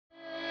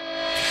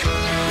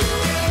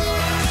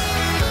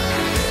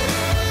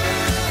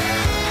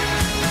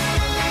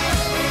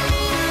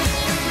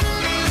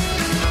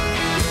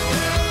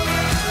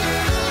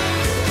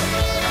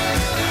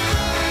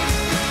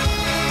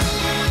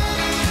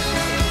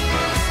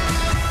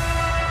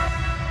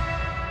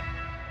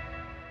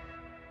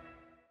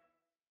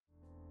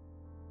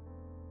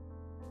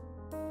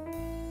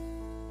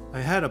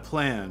I had a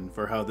plan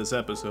for how this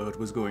episode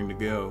was going to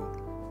go.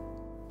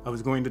 I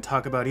was going to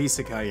talk about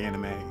Isekai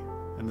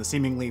anime, and the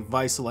seemingly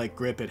vice-like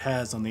grip it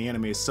has on the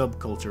anime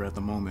subculture at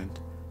the moment.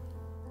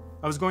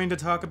 I was going to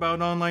talk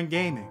about online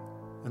gaming,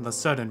 and the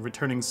sudden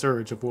returning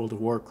surge of World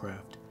of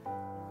Warcraft.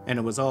 And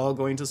it was all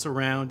going to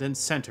surround and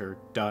center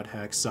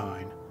 .hack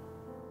sign.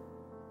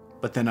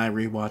 But then I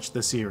rewatched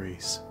the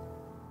series.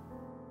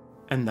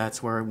 And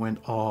that's where it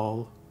went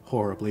all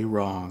horribly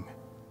wrong.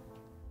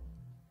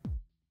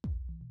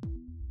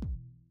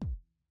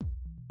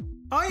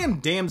 I am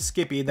damn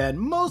skippy that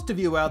most of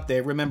you out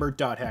there remember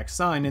 .hack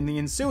sign and the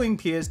ensuing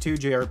PS2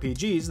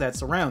 JRPGs that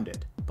surround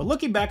it. But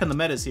looking back on the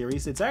meta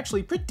series, it's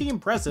actually pretty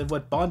impressive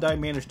what Bandai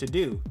managed to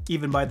do,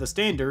 even by the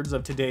standards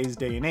of today's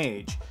day and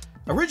age.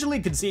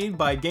 Originally conceived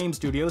by game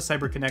studio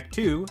CyberConnect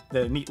 2,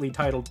 the neatly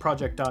titled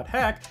Project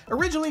 .hack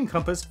originally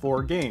encompassed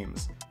 4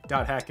 games: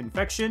 .hack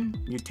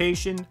Infection,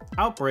 Mutation,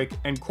 Outbreak,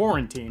 and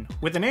Quarantine,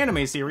 with an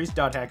anime series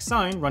 .hack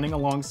Sign running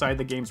alongside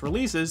the game's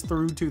releases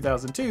through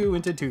 2002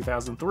 into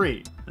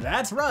 2003.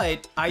 That's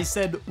right, I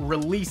said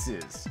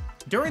releases.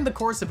 During the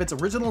course of its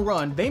original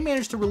run, they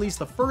managed to release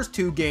the first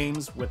 2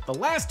 games, with the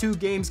last 2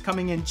 games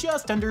coming in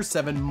just under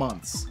 7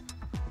 months.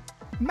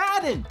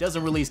 Madden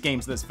doesn't release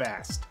games this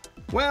fast.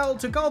 Well,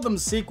 to call them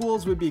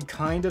sequels would be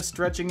kind of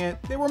stretching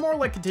it. They were more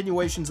like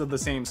continuations of the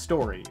same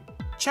story.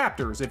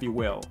 Chapters, if you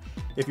will.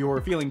 If you were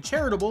feeling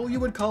charitable, you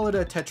would call it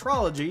a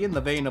tetralogy in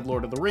the vein of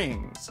Lord of the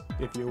Rings.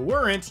 If you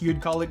weren't,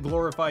 you'd call it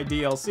glorified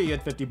DLC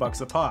at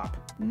 $50 a pop.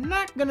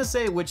 Not gonna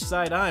say which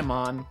side I'm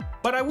on,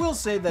 but I will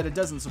say that it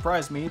doesn't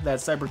surprise me that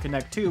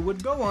CyberConnect 2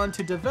 would go on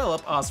to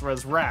develop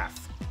Asura's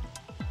Wrath.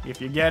 If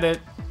you get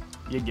it,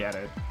 you get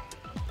it.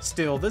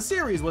 Still, the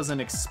series was an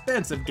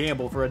expensive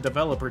gamble for a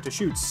developer to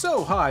shoot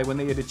so high when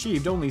they had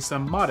achieved only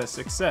some modest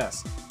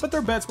success, but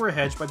their bets were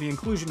hedged by the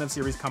inclusion of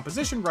series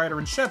composition writer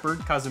and shepherd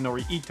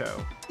Kazunori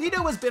Ito.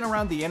 Ito has been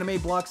around the anime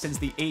block since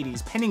the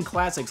 80s, penning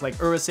classics like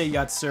Urusei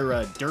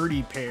Yatsura,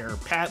 Dirty Pair,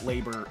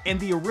 Patlabor, and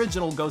the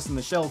original Ghost in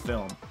the Shell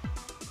film.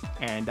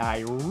 And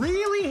I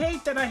really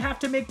hate that I have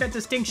to make that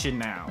distinction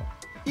now.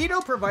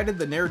 Ito provided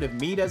the narrative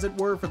meat, as it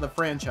were, for the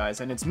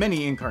franchise and its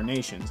many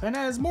incarnations, and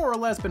has more or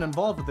less been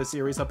involved with the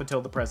series up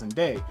until the present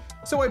day,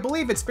 so I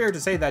believe it's fair to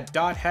say that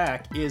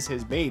 .hack is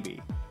his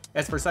baby.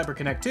 As for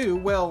CyberConnect 2,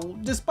 well,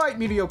 despite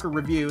mediocre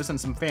reviews and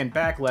some fan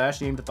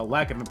backlash aimed at the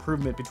lack of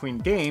improvement between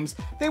games,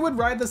 they would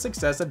ride the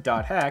success of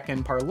 .hack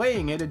and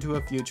parlaying it into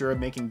a future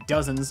of making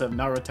dozens of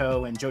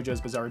Naruto and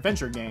JoJo's Bizarre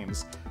Adventure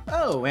games.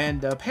 Oh,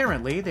 and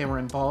apparently they were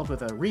involved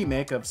with a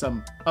remake of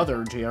some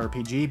other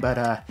JRPG,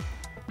 but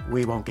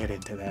we won't get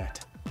into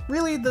that.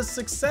 Really, the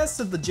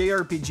success of the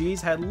JRPGs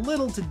had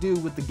little to do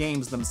with the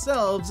games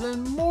themselves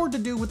and more to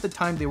do with the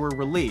time they were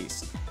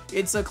released.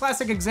 It's a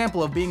classic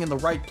example of being in the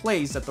right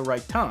place at the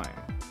right time.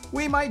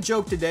 We might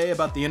joke today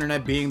about the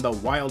internet being the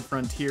wild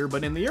frontier,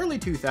 but in the early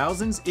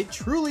 2000s, it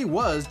truly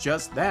was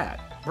just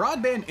that.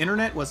 Broadband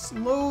internet was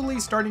slowly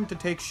starting to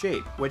take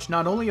shape, which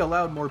not only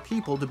allowed more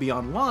people to be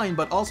online,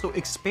 but also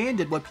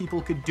expanded what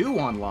people could do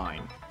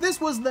online.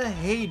 This was the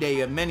heyday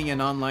of many an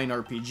online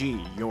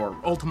RPG, your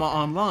Ultima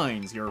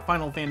Onlines, your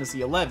Final Fantasy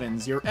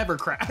XIs, your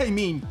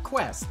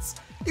Quests.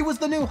 It was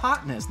the new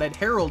hotness that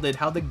heralded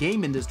how the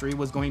game industry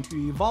was going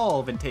to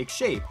evolve and take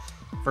shape,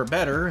 for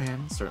better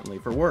and certainly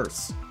for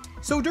worse.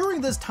 So during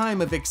this time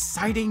of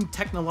exciting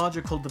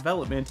technological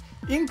development,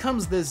 in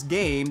comes this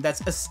game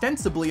that's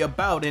ostensibly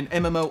about an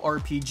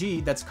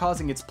MMORPG that's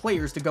causing its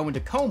players to go into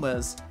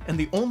comas, and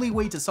the only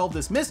way to solve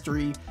this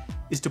mystery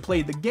is to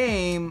play the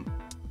game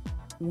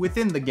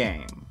within the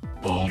game.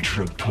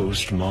 Ultra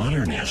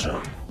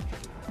postmodernism.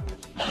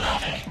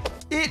 Love it.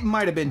 It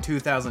might have been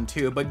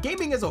 2002, but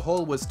gaming as a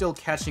whole was still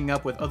catching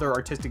up with other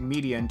artistic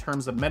media in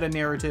terms of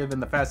meta-narrative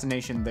and the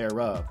fascination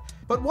thereof.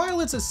 But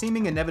while it's a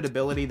seeming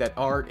inevitability that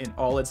art in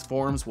all its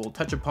forms will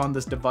touch upon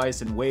this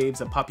device in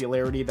waves of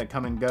popularity that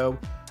come and go,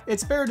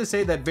 it's fair to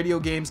say that video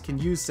games can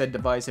use said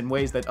device in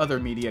ways that other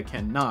media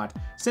cannot,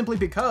 simply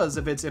because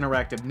of its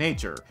interactive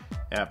nature.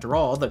 After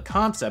all, the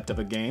concept of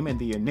a game and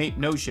the innate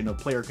notion of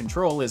player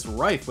control is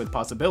rife with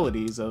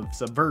possibilities of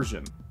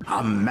subversion.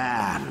 A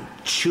man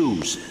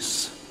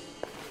chooses.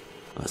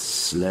 A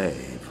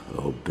slave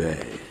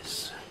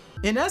obeys.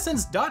 In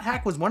essence,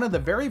 .hack was one of the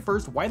very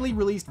first widely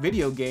released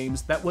video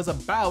games that was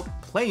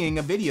about playing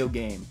a video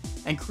game,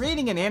 and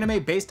creating an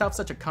anime based off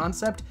such a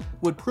concept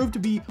would prove to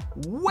be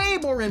way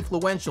more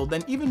influential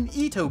than even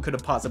Ito could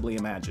have possibly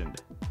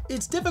imagined.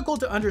 It's difficult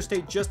to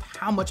understate just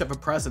how much of a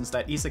presence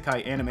that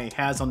isekai anime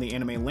has on the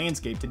anime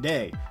landscape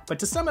today, but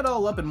to sum it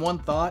all up in one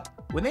thought,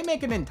 when they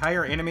make an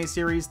entire anime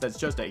series that's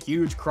just a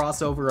huge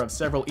crossover of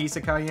several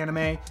isekai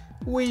anime,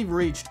 we've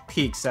reached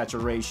peak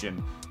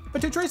saturation.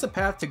 But to trace a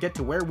path to get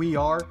to where we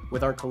are,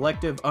 with our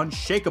collective,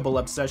 unshakable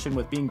obsession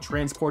with being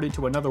transported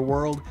to another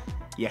world,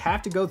 you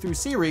have to go through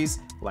series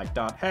like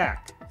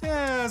 .hack,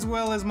 as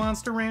well as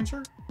Monster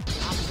Rancher.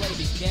 I play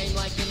the game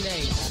like an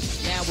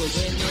ace. Now we're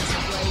in this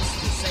place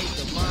to save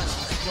the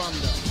monsters from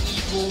the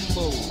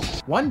evil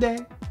mood. One day,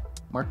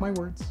 mark my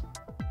words,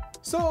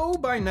 So,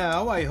 by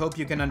now, I hope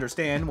you can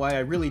understand why I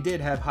really did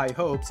have high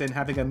hopes in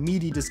having a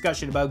meaty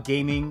discussion about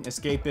gaming,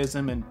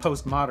 escapism, and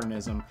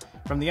postmodernism.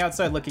 From the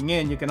outside looking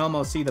in, you can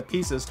almost see the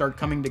pieces start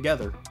coming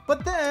together.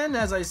 But then,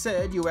 as I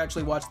said, you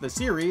actually watch the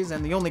series,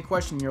 and the only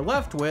question you're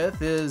left with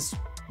is,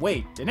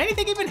 wait, did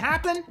anything even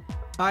happen?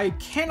 I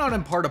cannot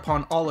impart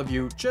upon all of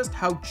you just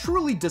how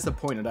truly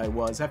disappointed I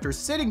was after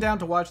sitting down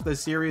to watch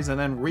this series and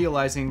then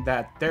realizing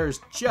that there's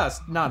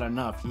just not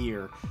enough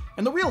here.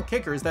 And the real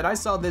kicker is that I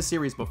saw this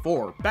series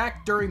before,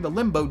 back during the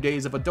limbo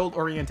days of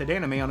adult-oriented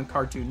anime on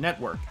Cartoon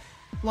Network.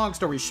 Long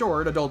story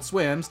short, Adult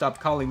Swim stopped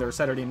calling their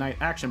Saturday night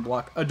action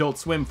block Adult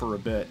Swim for a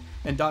bit,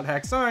 and Dot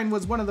Hack Sign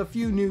was one of the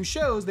few new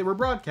shows they were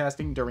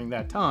broadcasting during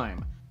that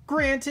time.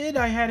 Granted,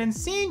 I hadn't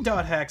seen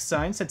Dot Hack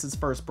Sign since its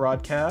first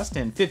broadcast,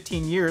 and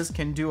 15 years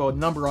can do a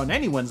number on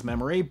anyone's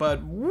memory,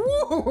 but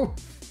woo!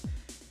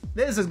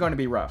 This is going to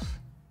be rough.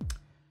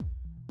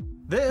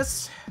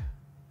 This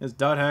is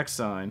Dot Hack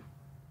Sign.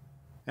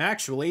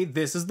 Actually,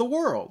 this is the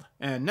world.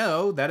 And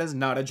no, that is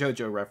not a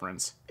JoJo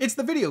reference. It's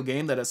the video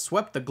game that has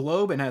swept the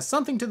globe and has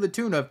something to the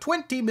tune of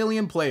 20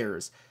 million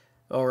players.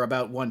 Or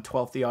about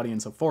 1/12 the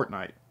audience of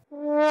Fortnite.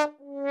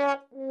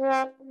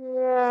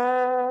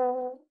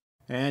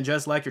 And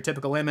just like your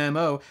typical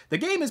MMO, the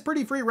game is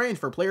pretty free range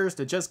for players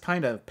to just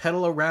kind of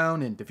pedal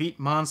around and defeat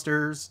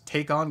monsters,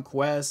 take on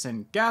quests,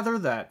 and gather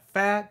that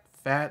fat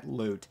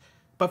loot.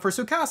 But for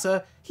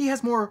Tsukasa, he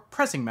has more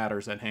pressing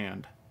matters at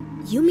hand.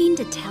 You mean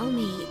to tell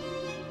me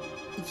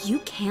you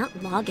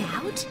can't log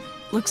out?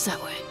 Looks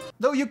that way.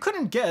 Though you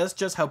couldn't guess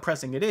just how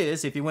pressing it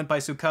is if you went by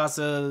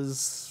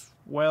Tsukasa's,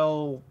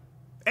 well,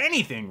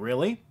 anything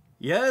really.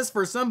 Yes,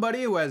 for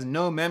somebody who has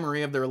no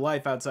memory of their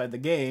life outside the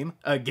game,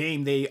 a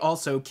game they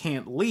also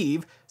can't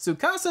leave,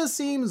 Tsukasa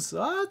seems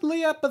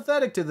oddly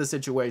apathetic to the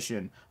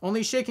situation,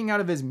 only shaking out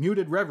of his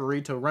muted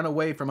reverie to run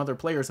away from other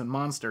players and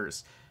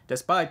monsters.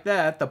 Despite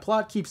that, the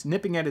plot keeps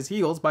nipping at his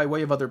heels by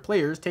way of other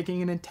players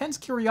taking an intense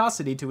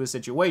curiosity to his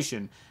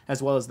situation,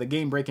 as well as the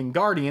game-breaking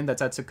guardian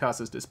that's at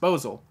Tsukasa's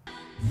disposal.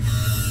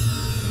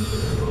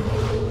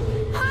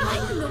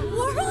 What in the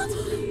world?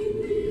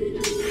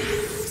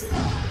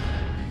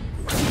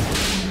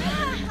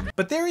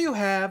 But there you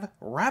have,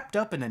 wrapped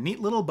up in a neat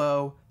little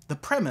bow, the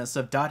premise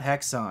of Dot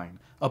Hack Sign.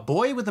 A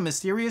boy with a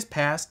mysterious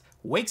past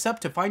wakes up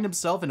to find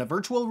himself in a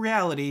virtual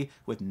reality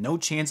with no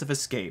chance of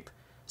escape.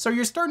 So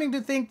you're starting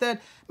to think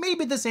that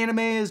maybe this anime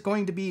is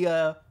going to be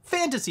a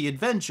fantasy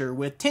adventure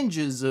with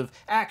tinges of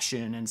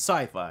action and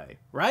sci-fi,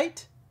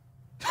 right?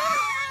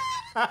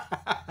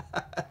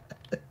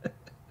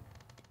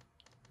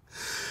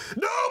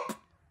 Nope!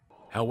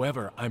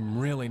 However, I'm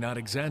really not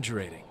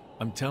exaggerating.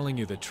 I'm telling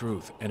you the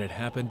truth, and it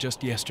happened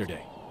just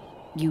yesterday.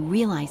 You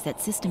realize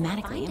that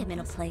systematically Find him in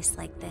a place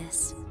like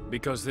this.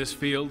 Because this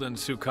field and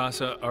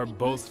Tsukasa are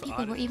both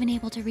People were even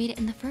able to read it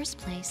in the first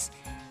place.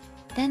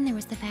 Then there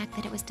was the fact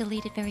that it was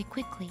deleted very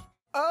quickly.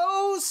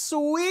 Oh,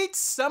 sweet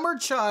summer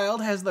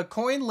child, has the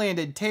coin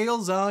landed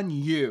tails on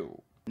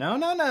you.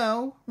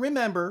 No.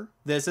 Remember,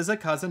 this is a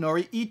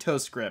Kazunori Ito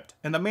script,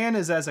 and the man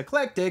is as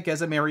eclectic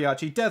as a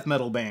mariachi death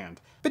metal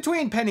band.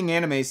 Between penning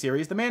anime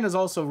series, the man has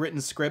also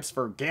written scripts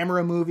for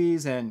Gamera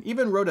movies and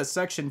even wrote a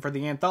section for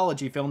the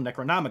anthology film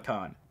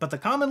Necronomicon. But the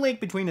common link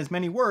between his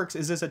many works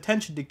is his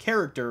attention to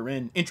character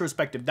and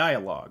introspective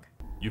dialogue.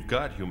 You've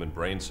got human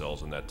brain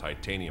cells in that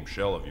titanium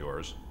shell of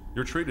yours.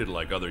 You're treated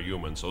like other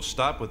humans, so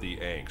stop with the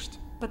angst.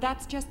 But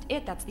that's just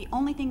it. That's the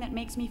only thing that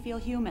makes me feel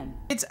human.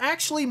 It's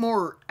actually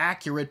more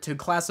accurate to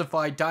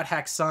classify Dot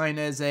Hack Sign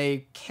as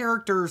a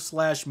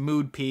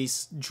character/mood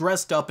piece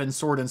dressed up in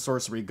sword and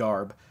sorcery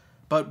garb.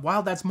 But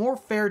while that's more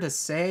fair to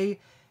say,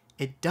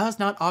 it does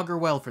not augur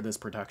well for this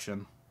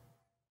production.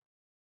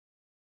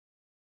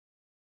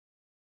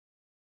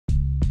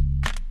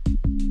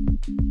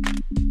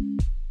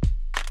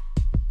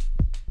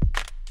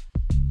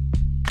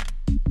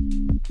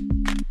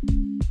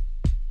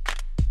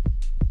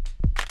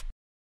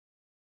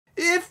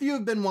 If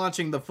you've been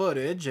watching the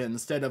footage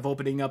instead of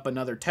opening up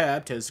another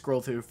tab to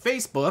scroll through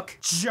Facebook,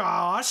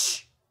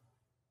 Josh,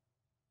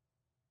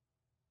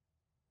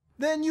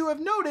 then you have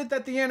noted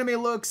that the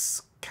anime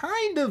looks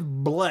kind of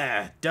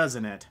bleh,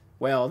 doesn't it?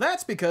 Well,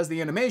 that's because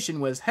the animation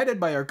was headed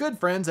by our good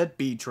friends at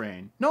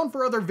B-Train, known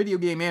for other video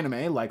game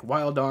anime like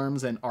Wild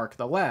Arms and Arc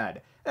the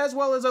Lad, as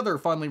well as other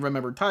fondly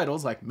remembered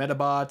titles like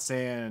Metabots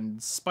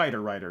and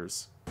Spider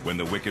Riders. When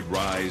the wicked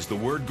rise, the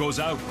word goes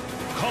out,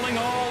 calling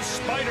all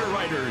Spider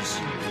Riders.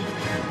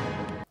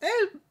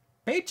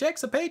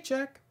 Paycheck's a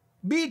paycheck.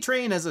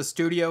 B-Train as a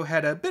studio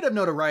had a bit of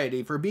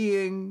notoriety for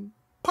being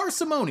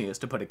parsimonious,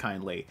 to put it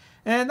kindly,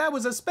 and that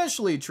was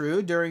especially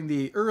true during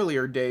the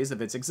earlier days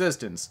of its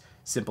existence.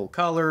 Simple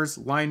colors,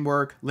 line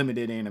work,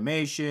 limited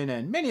animation,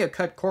 and many a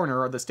cut corner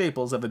are the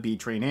staples of a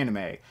B-Train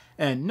anime,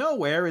 and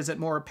nowhere is it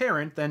more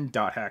apparent than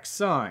Dot Hack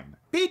Sign.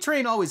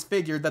 B-Train always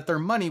figured that their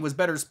money was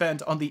better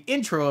spent on the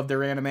intro of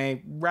their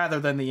anime rather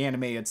than the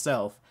anime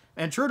itself,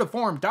 and true to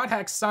form, Dot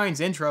Hack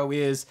Sign's intro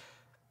is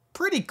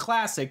pretty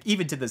classic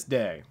even to this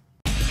day.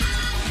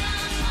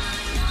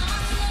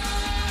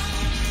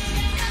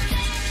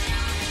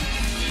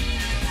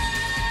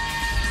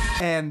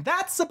 And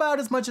that's about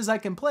as much as I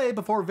can play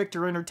before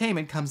Victor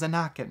Entertainment comes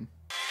a-knockin'.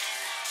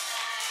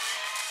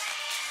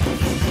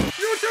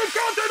 YouTube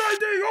Content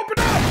ID, open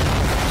up!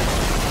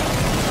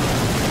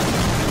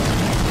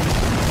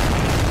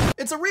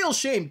 It's a real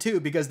shame too,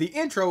 because the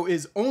intro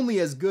is only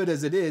as good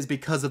as it is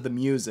because of the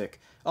music.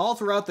 All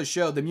throughout the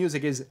show, the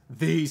music is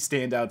the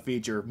standout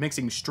feature,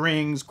 mixing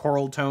strings,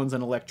 choral tones,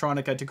 and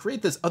electronica to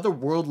create this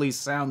otherworldly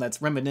sound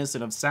that's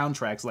reminiscent of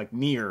soundtracks like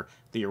Nier,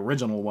 the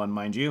original one,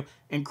 mind you,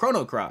 and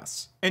Chrono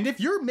Cross. And if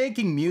you're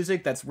making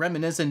music that's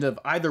reminiscent of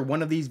either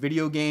one of these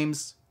video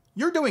games,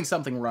 you're doing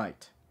something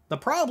right. The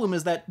problem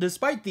is that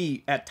despite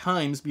the, at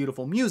times,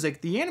 beautiful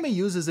music, the anime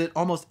uses it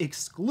almost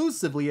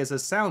exclusively as a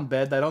sound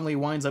bed that only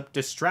winds up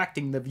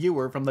distracting the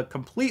viewer from the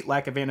complete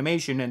lack of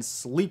animation and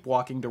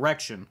sleepwalking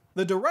direction.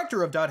 The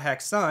director of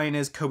 .hack Sign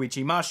is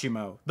Koichi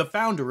Mashimo, the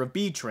founder of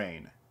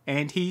B-Train,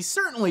 and he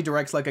certainly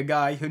directs like a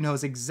guy who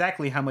knows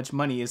exactly how much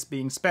money is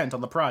being spent on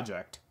the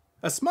project.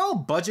 A small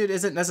budget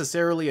isn't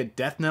necessarily a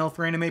death knell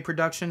for anime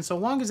production so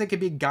long as it can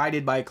be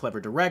guided by clever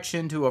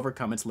direction to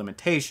overcome its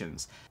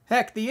limitations.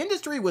 Heck, the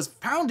industry was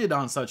founded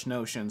on such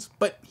notions,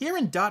 but here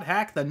in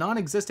 .hack, the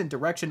non-existent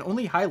direction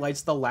only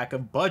highlights the lack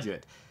of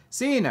budget.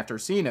 Scene after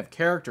scene of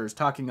characters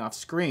talking off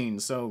screen,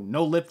 so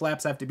no lip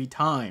flaps have to be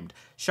timed.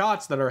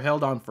 Shots that are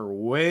held on for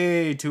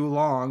way too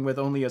long with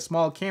only a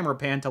small camera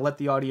pan to let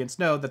the audience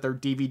know that their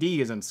DVD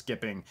isn't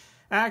skipping.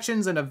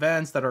 Actions and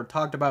events that are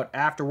talked about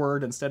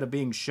afterward instead of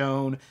being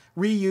shown,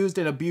 reused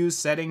and abused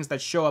settings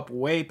that show up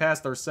way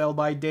past their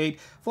sell-by date,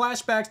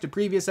 flashbacks to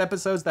previous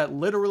episodes that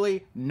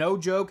literally, no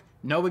joke,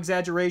 no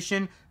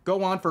exaggeration,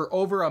 go on for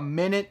over a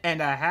minute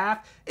and a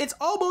half. It's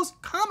almost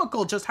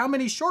comical just how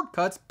many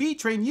shortcuts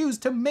B-Train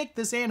used to make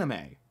this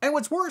anime. And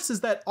what's worse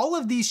is that all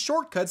of these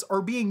shortcuts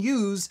are being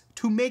used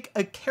to make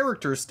a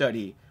character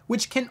study,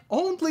 which can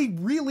only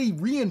really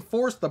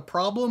reinforce the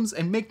problems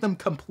and make them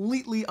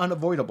completely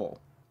unavoidable.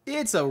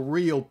 It's a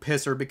real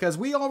pisser because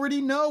we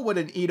already know what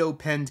an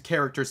Ito-penned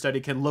character study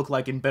can look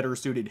like in better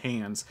suited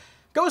hands.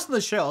 Ghost in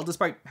the Shell,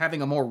 despite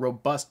having a more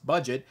robust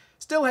budget,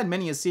 still had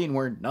many a scene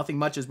where nothing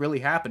much is really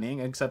happening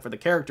except for the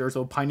characters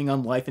opining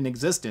on life and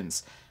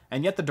existence.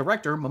 And yet the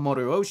director,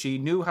 Mamoru Oshii,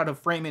 knew how to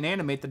frame and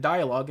animate the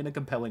dialogue in a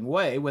compelling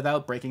way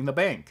without breaking the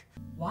bank.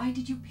 Why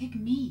did you pick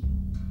me?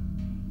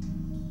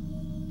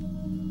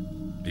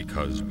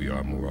 Because we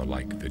are more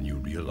alike than you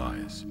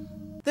realize.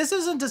 This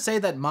isn't to say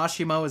that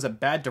Mashimo is a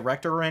bad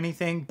director or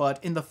anything,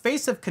 but in the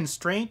face of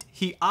constraint,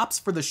 he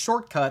opts for the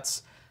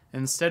shortcuts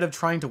instead of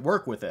trying to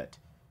work with it.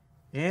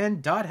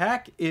 And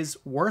 .hack is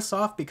worse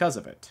off because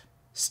of it.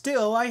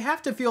 Still, I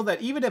have to feel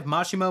that even if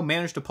Mashimo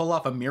managed to pull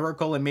off a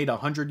miracle and made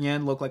 100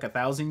 yen look like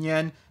 1,000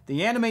 yen,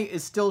 the anime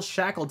is still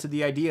shackled to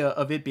the idea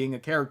of it being a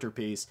character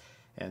piece,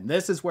 and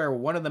this is where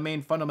one of the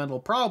main fundamental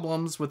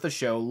problems with the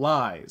show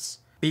lies.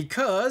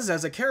 Because,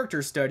 as a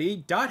character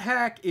study,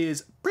 .hack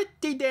is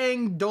pretty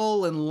dang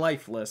dull and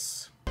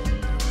lifeless.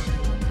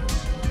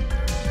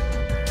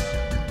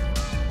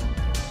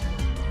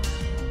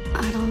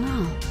 I don't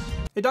know.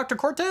 Hey, Dr.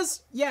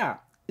 Cortez? Yeah,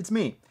 it's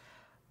me.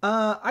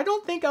 I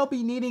don't think I'll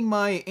be needing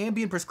my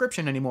Ambien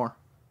prescription anymore.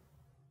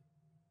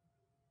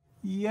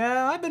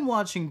 Yeah, I've been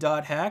watching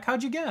 .hack,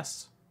 how'd you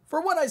guess? For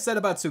what I said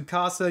about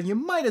Tsukasa, you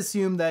might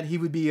assume that he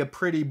would be a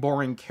pretty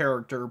boring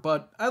character,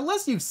 but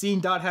unless you've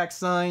seen .hack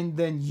Sign,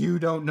 then you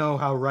don't know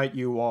how right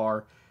you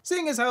are.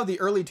 Seeing as how the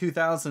early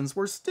 2000s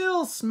were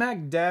still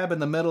smack dab in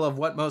the middle of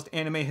what most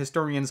anime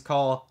historians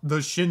call the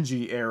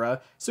Shinji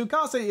era,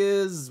 Tsukasa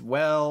is,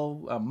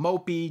 well, a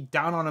mopey,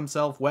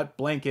 down-on-himself wet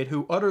blanket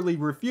who utterly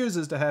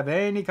refuses to have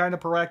any kind of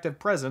proactive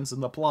presence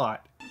in the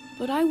plot.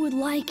 But I would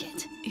like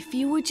it if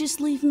you would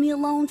just leave me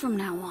alone from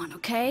now on,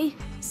 okay?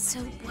 So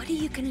what are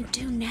you gonna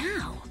do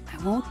now?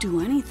 I won't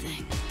do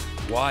anything.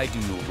 Why do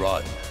you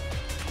run?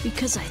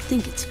 Because I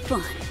think it's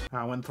fun.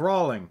 How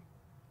enthralling.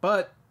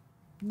 But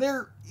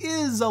there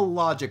is a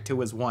logic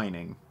to his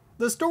whining.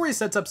 The story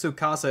sets up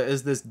Tsukasa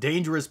as this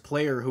dangerous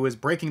player who is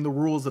breaking the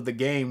rules of the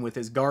game with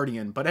his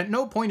guardian, but at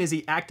no point is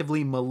he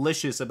actively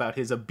malicious about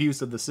his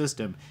abuse of the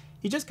system.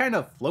 He just kind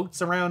of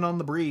floats around on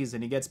the breeze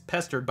and he gets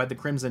pestered by the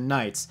Crimson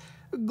Knights,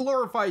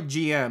 glorified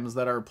GMs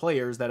that are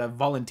players that have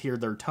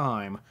volunteered their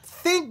time.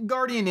 Think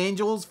Guardian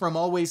Angels from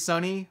Always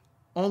Sunny,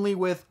 only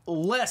with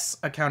less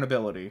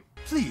accountability.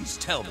 Please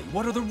tell me,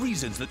 what are the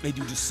reasons that made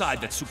you decide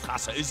that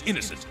Tsukasa is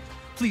innocent?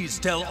 Please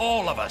tell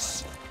all of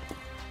us.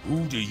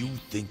 Who do you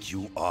think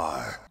you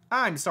are?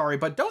 I'm sorry,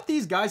 but don't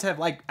these guys have,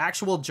 like,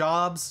 actual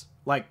jobs?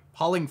 Like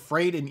hauling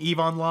freight in EVE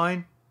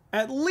Online?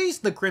 At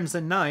least the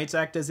Crimson Knights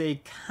act as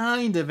a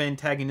kind of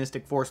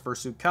antagonistic force for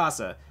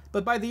Tsukasa,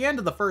 but by the end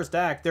of the first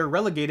act, they're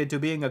relegated to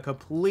being a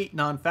complete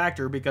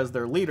non-factor because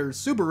their leader,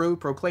 Subaru,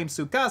 proclaims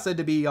Tsukasa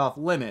to be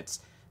off-limits.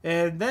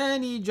 And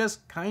then he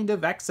just kind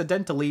of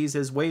accidentallys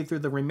his way through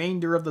the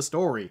remainder of the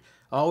story,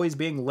 always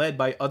being led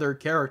by other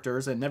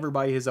characters and never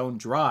by his own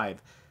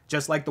drive.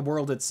 Just like the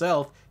world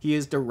itself, he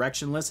is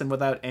directionless and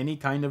without any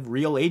kind of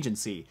real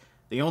agency.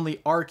 The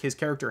only arc his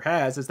character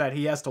has is that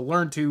he has to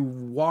learn to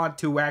want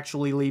to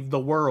actually leave the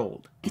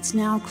world. It's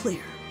now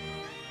clear.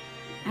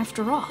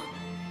 After all,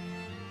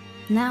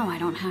 Now I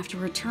don't have to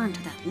return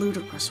to that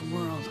ludicrous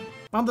world.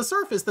 On the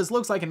surface, this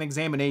looks like an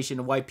examination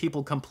of why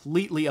people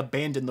completely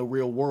abandon the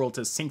real world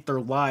to sink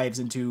their lives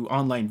into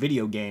online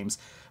video games,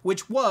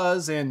 which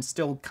was, and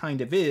still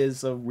kind of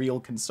is, a real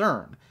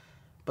concern.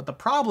 But the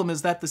problem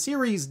is that the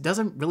series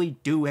doesn't really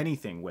do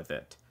anything with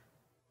it.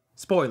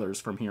 Spoilers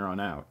from here on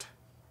out.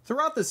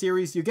 Throughout the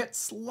series, you get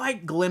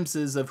slight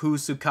glimpses of who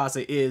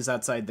Tsukasa is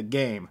outside the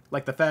game,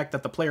 like the fact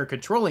that the player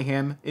controlling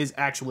him is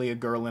actually a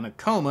girl in a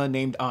coma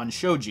named An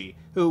Shoji,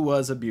 who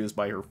was abused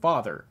by her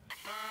father.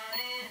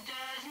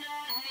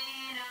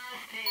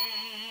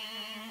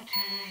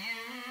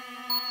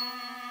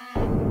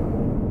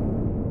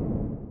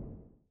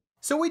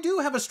 So we do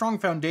have a strong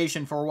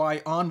foundation for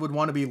why An would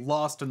want to be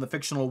lost in the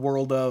fictional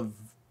world of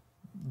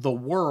the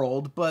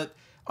world, but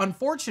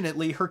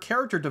unfortunately her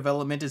character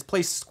development is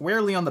placed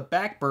squarely on the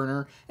back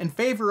burner in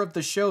favor of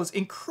the show's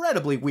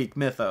incredibly weak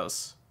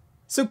mythos.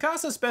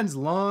 Tsukasa spends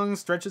long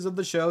stretches of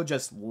the show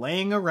just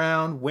laying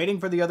around, waiting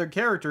for the other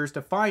characters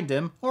to find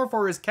him, or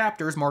for his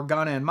captors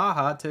Morgana and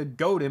Maha to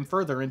goad him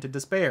further into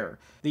despair.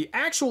 The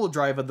actual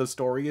drive of the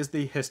story is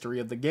the history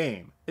of the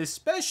game,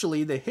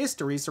 especially the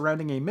history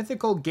surrounding a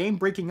mythical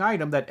game-breaking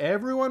item that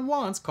everyone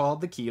wants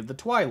called the Key of the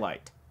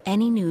Twilight.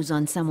 Any news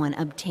on someone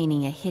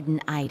obtaining a hidden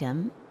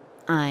item?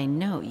 I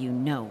know you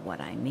know what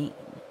I mean.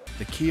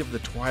 The Key of the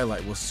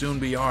Twilight will soon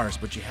be ours,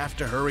 but you have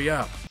to hurry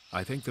up.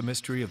 I think the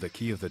mystery of the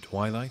Key of the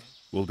Twilight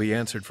will be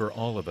answered for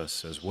all of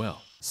us as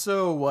well.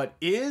 So what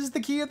is the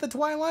Key of the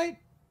Twilight?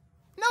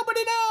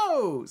 Nobody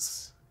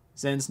knows!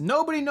 Since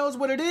nobody knows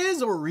what it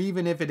is, or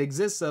even if it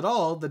exists at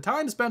all, the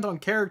time spent on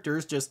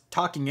characters just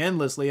talking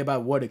endlessly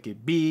about what it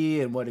could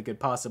be and what it could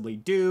possibly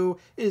do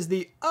is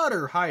the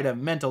utter height of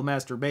mental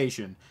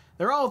masturbation.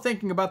 They're all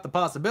thinking about the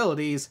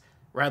possibilities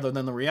rather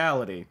than the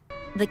reality.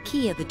 The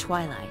Key of the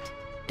Twilight.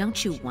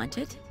 Don't you want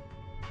it?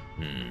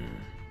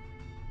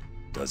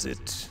 Does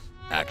it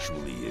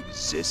actually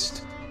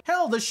exist?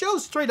 Hell, the show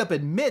straight up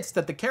admits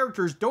that the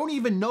characters don't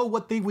even know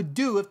what they would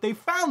do if they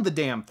found the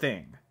damn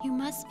thing. You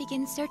must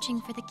begin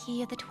searching for the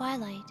Key of the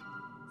Twilight.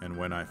 And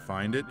when I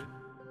find it,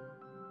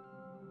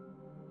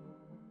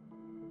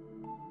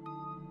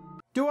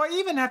 do I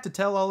even have to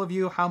tell all of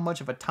you how much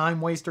of a time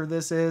waster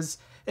this is?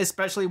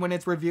 Especially when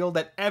it's revealed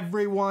that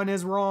everyone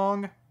is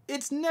wrong?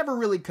 It's never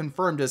really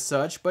confirmed as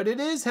such, but it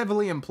is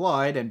heavily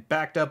implied and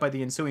backed up by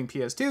the ensuing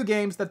PS2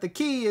 games that the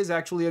key is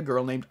actually a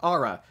girl named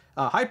Ara,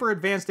 a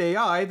hyper-advanced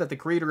AI that the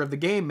creator of the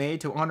game made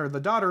to honor the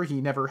daughter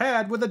he never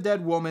had with a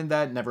dead woman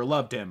that never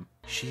loved him.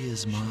 She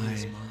is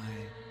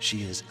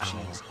she is our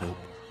hope.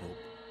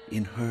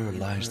 In her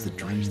lies the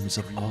dreams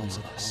of all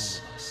of us.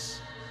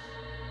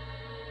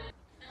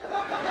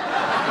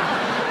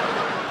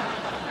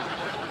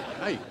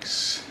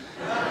 Yikes.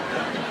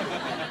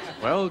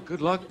 Well, good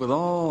luck with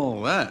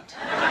all that.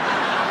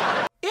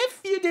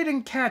 If you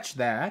didn't catch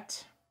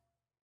that,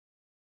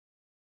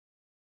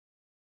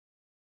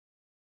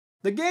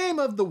 the Game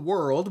of the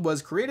World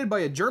was created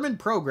by a German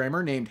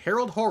programmer named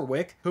Harold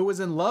Horwick, who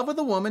was in love with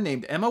a woman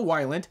named Emma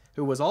Weiland,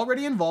 who was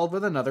already involved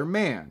with another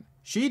man.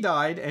 She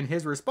died, and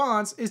his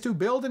response is to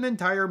build an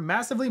entire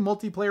massively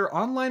multiplayer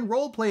online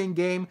role-playing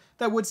game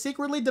that would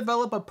secretly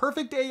develop a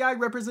perfect AI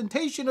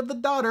representation of the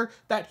daughter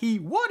that he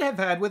would have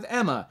had with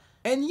Emma.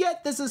 And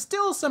yet, this is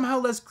still somehow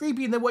less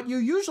creepy than what you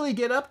usually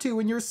get up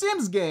to in your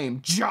Sims game,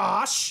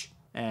 Josh!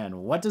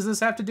 And what does this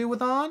have to do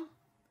with An?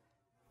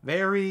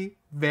 Very,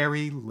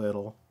 very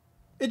little.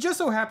 It just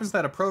so happens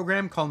that a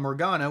program called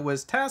Morgana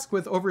was tasked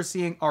with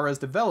overseeing Ara's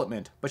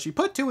development, but she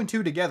put two and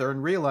two together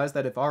and realized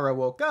that if Ara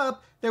woke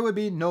up, there would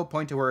be no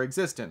point to her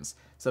existence.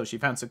 So she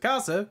found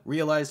Tsukasa,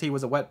 realized he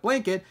was a wet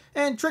blanket,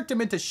 and tricked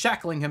him into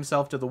shackling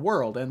himself to the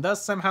world, and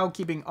thus somehow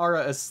keeping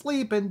Ara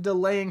asleep and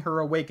delaying her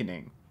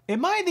awakening.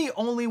 Am I the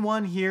only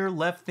one here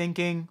left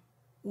thinking,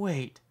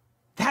 wait,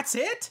 that's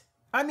it?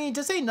 I mean,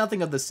 to say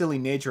nothing of the silly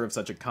nature of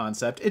such a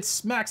concept, it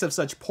smacks of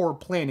such poor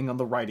planning on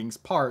the writing's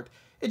part.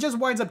 It just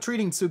winds up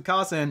treating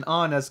Tsukasa and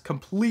An as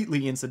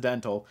completely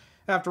incidental.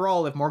 After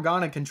all, if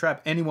Morgana can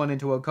trap anyone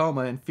into a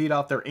coma and feed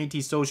off their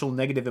antisocial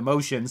negative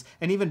emotions,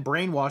 and even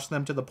brainwash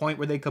them to the point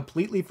where they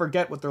completely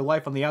forget what their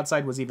life on the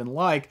outside was even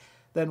like,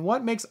 then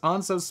what makes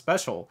An so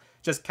special?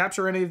 Just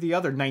capture any of the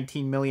other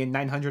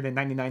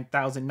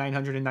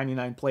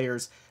 19,999,999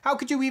 players. How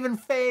could you even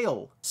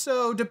fail?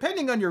 So,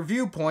 depending on your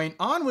viewpoint,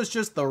 An was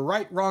just the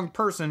right wrong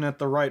person at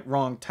the right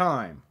wrong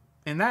time.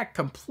 And that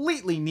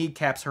completely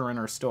kneecaps her in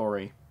her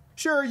story.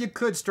 Sure, you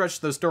could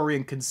stretch the story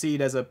and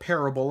concede as a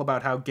parable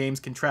about how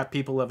games can trap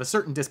people of a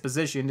certain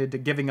disposition into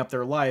giving up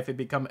their life and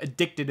become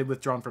addicted and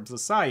withdrawn from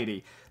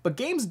society. But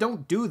games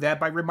don't do that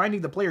by reminding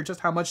the player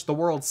just how much the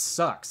world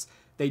sucks.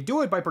 They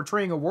do it by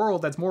portraying a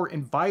world that's more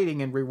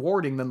inviting and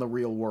rewarding than the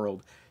real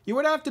world. You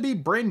would have to be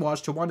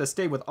brainwashed to want to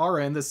stay with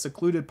Ara in this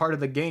secluded part of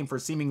the game for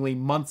seemingly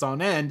months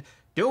on end,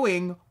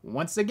 doing,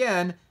 once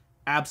again,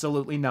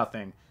 absolutely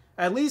nothing.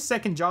 At least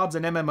second jobs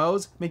in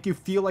MMOs make you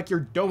feel like you're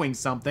doing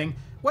something.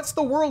 What's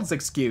the world's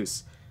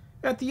excuse?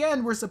 At the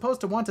end, we're supposed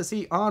to want to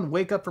see An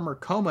wake up from her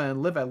coma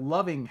and live a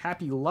loving,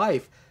 happy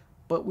life.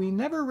 but we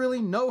never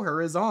really know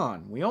her as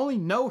Ann. We only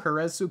know her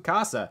as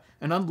Tsukasa,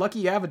 an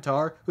unlucky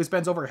avatar who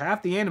spends over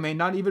half the anime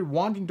not even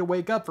wanting to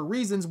wake up for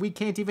reasons we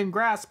can't even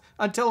grasp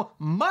until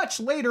much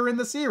later in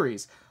the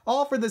series,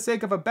 all for the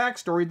sake of a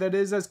backstory that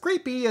is as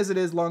creepy as it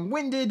is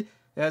long-winded,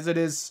 as it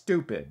is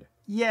stupid.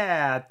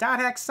 Yeah,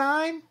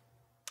 .hack-sign?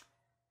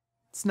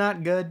 It's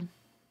not good.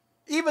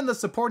 Even the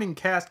supporting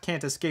cast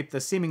can't escape the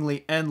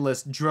seemingly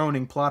endless,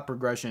 droning plot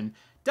progression.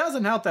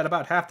 Doesn't help that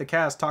about half the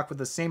cast talk with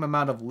the same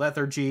amount of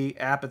lethargy,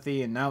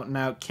 apathy, and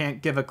out-and-out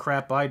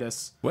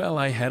can't-give-a-crap-itis. Well,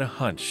 I had a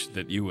hunch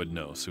that you would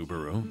know,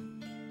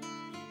 Subaru.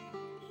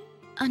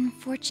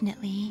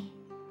 Unfortunately.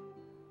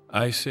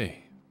 I see.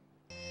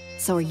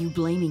 So are you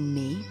blaming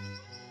me?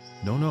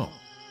 No.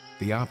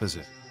 The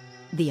opposite.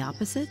 The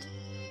opposite?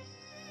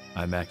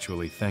 I'm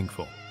actually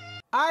thankful.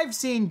 I've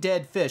seen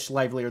dead fish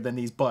livelier than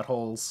these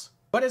buttholes.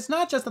 But it's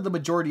not just that the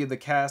majority of the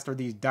cast are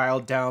these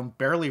dialed-down,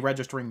 barely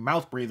registering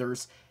mouth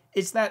breathers.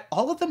 It's that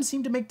all of them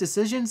seem to make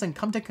decisions and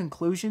come to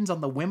conclusions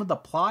on the whim of the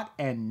plot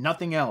and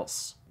nothing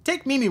else.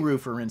 Take Mimiru,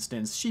 for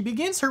instance. She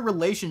begins her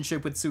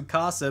relationship with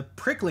Tsukasa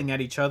prickling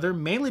at each other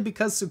mainly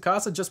because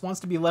Tsukasa just wants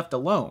to be left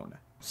alone.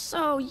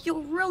 So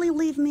you'll really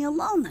leave me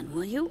alone then,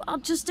 will you? I'll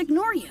just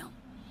ignore you.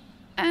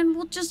 And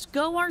we'll just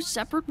go our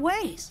separate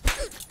ways.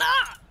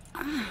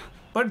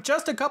 But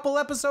just a couple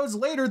episodes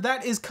later,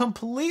 that is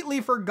completely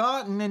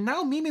forgotten, and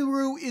now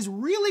Mimiru is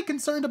really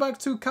concerned about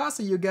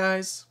Tsukasa, you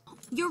guys.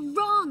 You're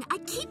wrong. I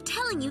keep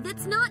telling you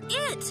that's not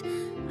it.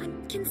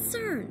 I'm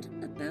concerned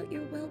about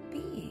your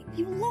well-being.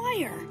 You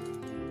liar.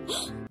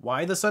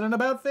 Why the sudden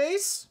about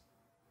face?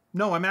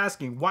 No, I'm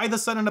asking, why the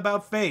sudden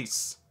about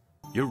face?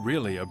 You're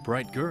really a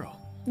bright girl.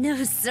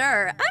 No,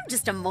 sir. I'm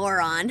just a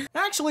moron.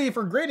 Actually, if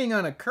we're grading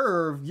on a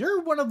curve,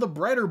 you're one of the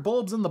brighter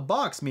bulbs in the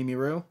box,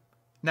 Mimiru.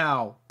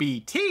 Now,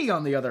 BT,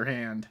 on the other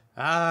hand.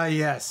 Ah,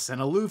 yes, an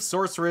aloof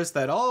sorceress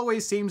that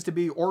always seems to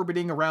be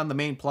orbiting around the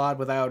main plot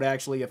without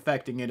actually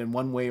affecting it in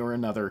one way or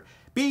another.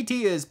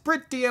 BT is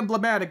pretty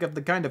emblematic of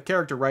the kind of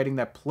character writing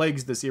that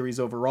plagues the series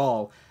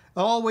overall.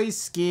 Always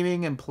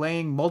scheming and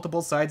playing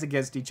multiple sides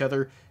against each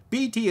other,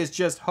 BT is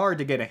just hard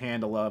to get a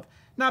handle of.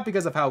 Not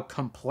because of how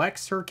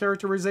complex her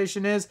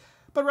characterization is,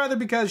 but rather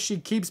because she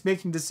keeps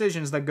making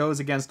decisions that goes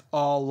against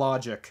all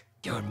logic.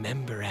 Your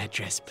member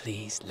address,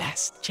 please.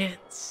 Last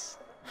chance.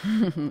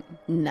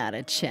 Not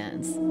a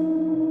chance.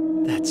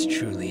 That's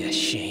truly a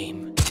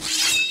shame.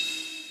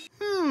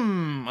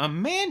 A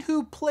man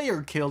who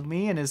player killed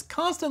me and is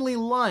constantly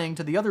lying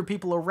to the other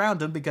people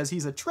around him because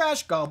he's a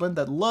trash goblin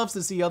that loves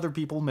to see other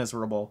people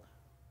miserable.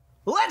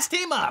 Let's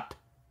team up!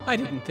 I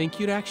didn't think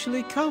you'd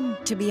actually come.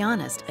 To be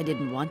honest, I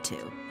didn't want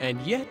to. And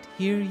yet,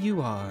 here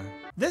you are.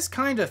 This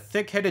kind of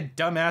thick-headed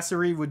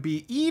dumbassery would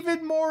be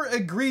even more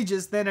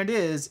egregious than it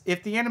is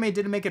if the anime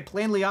didn't make it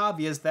plainly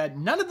obvious that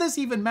none of this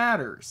even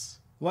matters.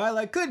 While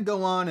I could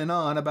go on and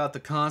on about the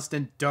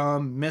constant,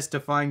 dumb,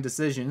 mystifying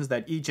decisions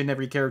that each and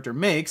every character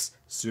makes,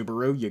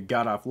 Subaru, you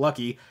got off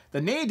lucky,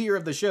 the nadir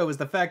of the show is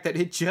the fact that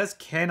it just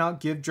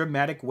cannot give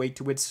dramatic weight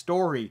to its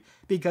story,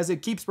 because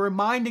it keeps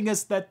reminding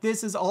us that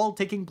this is all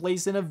taking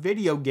place in a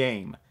video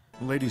game.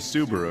 Lady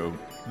Subaru,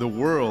 the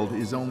world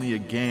is only a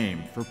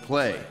game for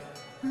play.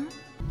 Huh?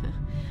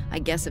 I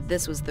guess if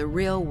this was the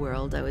real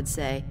world, I would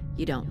say,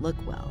 you don't look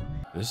well.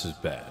 This is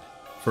bad.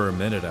 For a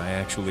minute, I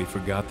actually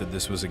forgot that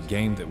this was a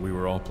game that we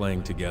were all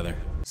playing together.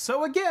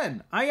 So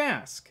again, I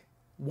ask,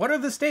 what are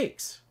the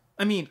stakes?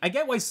 I mean, I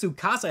get why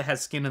Tsukasa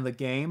has skin in the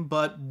game,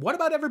 but what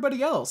about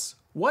everybody else?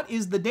 What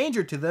is the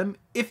danger to them,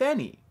 if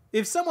any?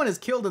 If someone is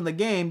killed in the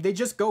game, they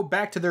just go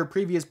back to their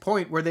previous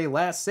point where they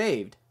last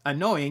saved.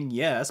 Annoying,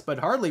 yes, but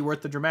hardly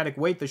worth the dramatic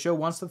weight the show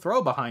wants to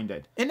throw behind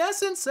it. In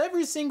essence,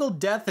 every single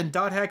death in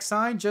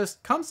 .hack-sign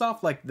just comes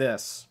off like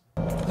this.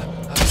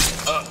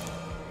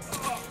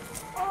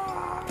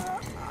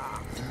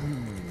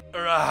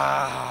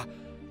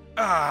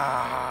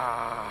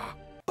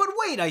 But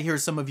wait, I hear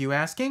some of you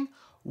asking.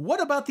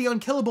 What about the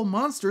unkillable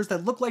monsters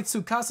that look like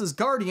Tsukasa's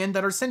guardian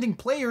that are sending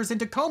players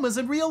into comas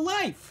in real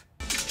life?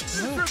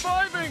 You're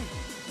surviving!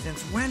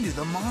 Since when do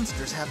the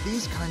monsters have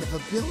these kind of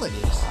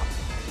abilities?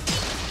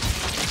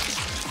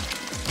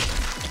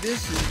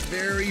 This is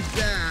very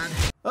bad.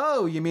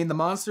 Oh, you mean the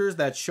monsters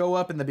that show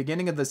up in the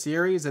beginning of the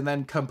series and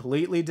then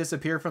completely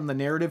disappear from the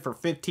narrative for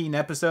 15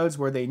 episodes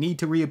where they need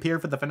to reappear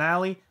for the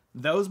finale?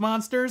 Those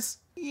monsters?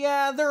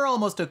 Yeah, they're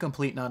almost a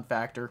complete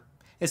non-factor.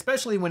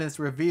 Especially when it's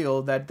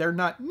revealed that they're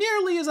not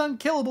nearly as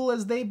unkillable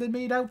as they've been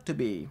made out to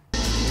be.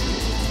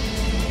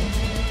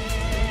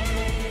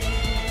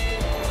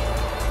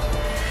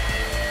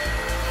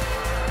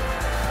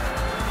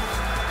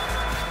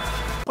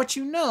 But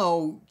you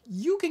know,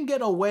 you can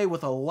get away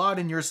with a lot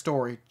in your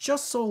story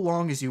just so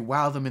long as you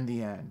wow them in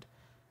the end.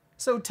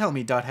 So tell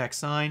me,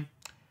 .hack-sign,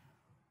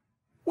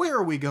 where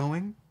are we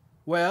going?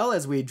 Well,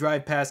 as we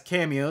drive past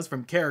cameos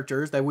from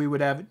characters that we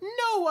would have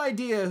no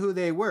idea who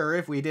they were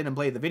if we didn't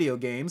play the video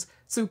games,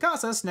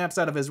 Tsukasa snaps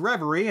out of his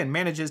reverie and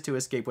manages to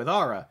escape with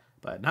Ara,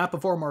 but not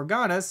before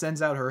Morgana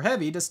sends out her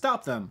heavy to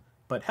stop them.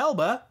 But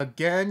Helba,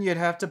 again you'd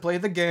have to play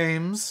the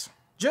games,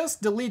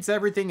 just deletes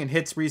everything and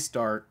hits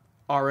restart.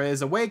 Ara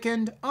is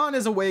awakened, An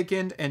is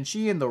awakened, and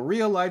she and the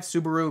real-life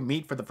Subaru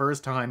meet for the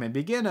first time and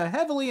begin a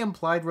heavily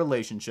implied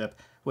relationship,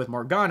 with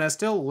Morgana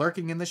still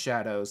lurking in the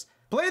shadows.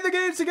 Play the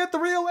games to get the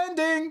real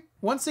ending!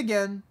 Once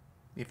again,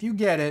 if you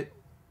get it,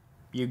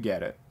 you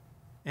get it.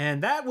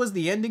 And that was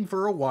the ending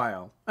for a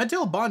while,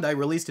 until Bandai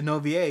released an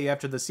OVA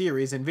after the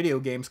series and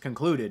video games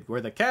concluded, where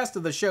the cast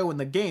of the show and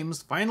the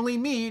games finally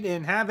meet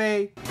and have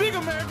a big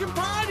American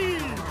party!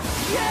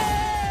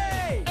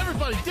 Yay!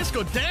 Everybody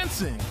disco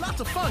dancing! Lots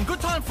of fun,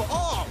 good time for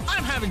all!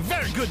 I'm having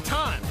very good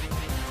time!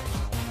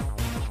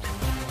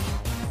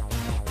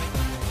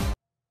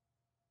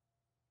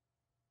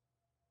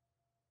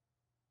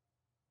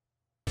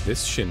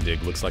 This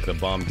shindig looks like the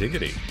bomb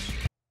diggity.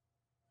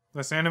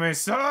 This anime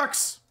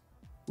sucks!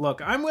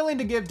 Look, I'm willing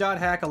to give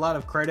 .hack a lot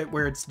of credit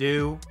where it's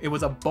due. It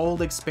was a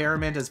bold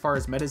experiment as far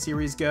as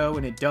meta-series go,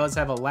 and it does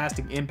have a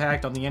lasting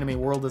impact on the anime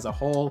world as a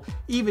whole,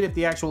 even if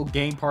the actual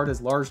game part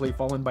has largely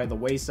fallen by the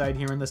wayside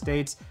here in the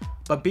States.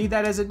 But be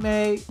that as it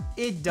may,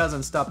 it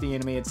doesn't stop the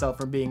anime itself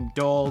from being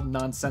dull,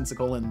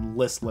 nonsensical, and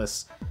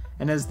listless.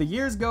 And as the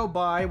years go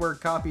by, where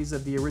copies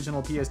of the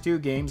original PS2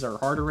 games are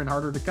harder and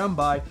harder to come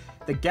by,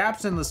 the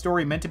gaps in the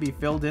story meant to be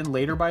filled in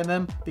later by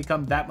them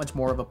become that much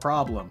more of a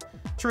problem.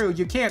 True,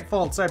 you can't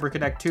fault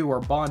CyberConnect 2 or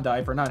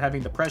Bandai for not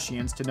having the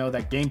prescience to know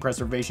that game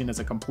preservation is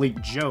a complete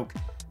joke,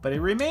 but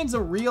it remains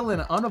a real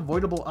and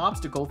unavoidable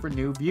obstacle for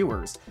new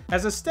viewers.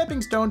 As a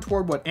stepping stone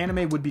toward what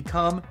anime would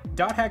become,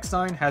 .hack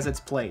Sign has its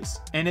place,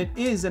 and it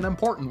is an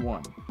important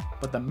one.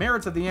 But the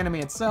merits of the anime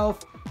itself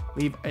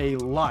leave a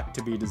lot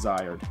to be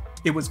desired.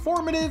 It was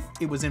formative,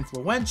 it was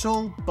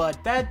influential,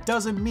 but that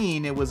doesn't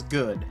mean it was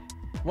good.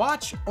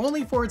 Watch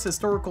only for its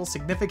historical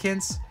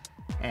significance,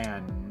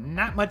 and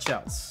not much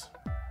else.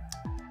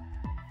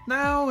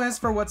 Now, as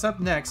for what's up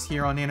next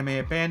here on Anime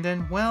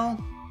Abandoned,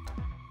 well,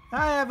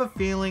 I have a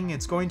feeling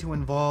it's going to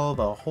involve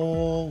a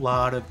whole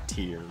lot of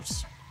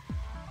tears.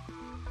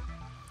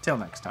 Till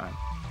next time.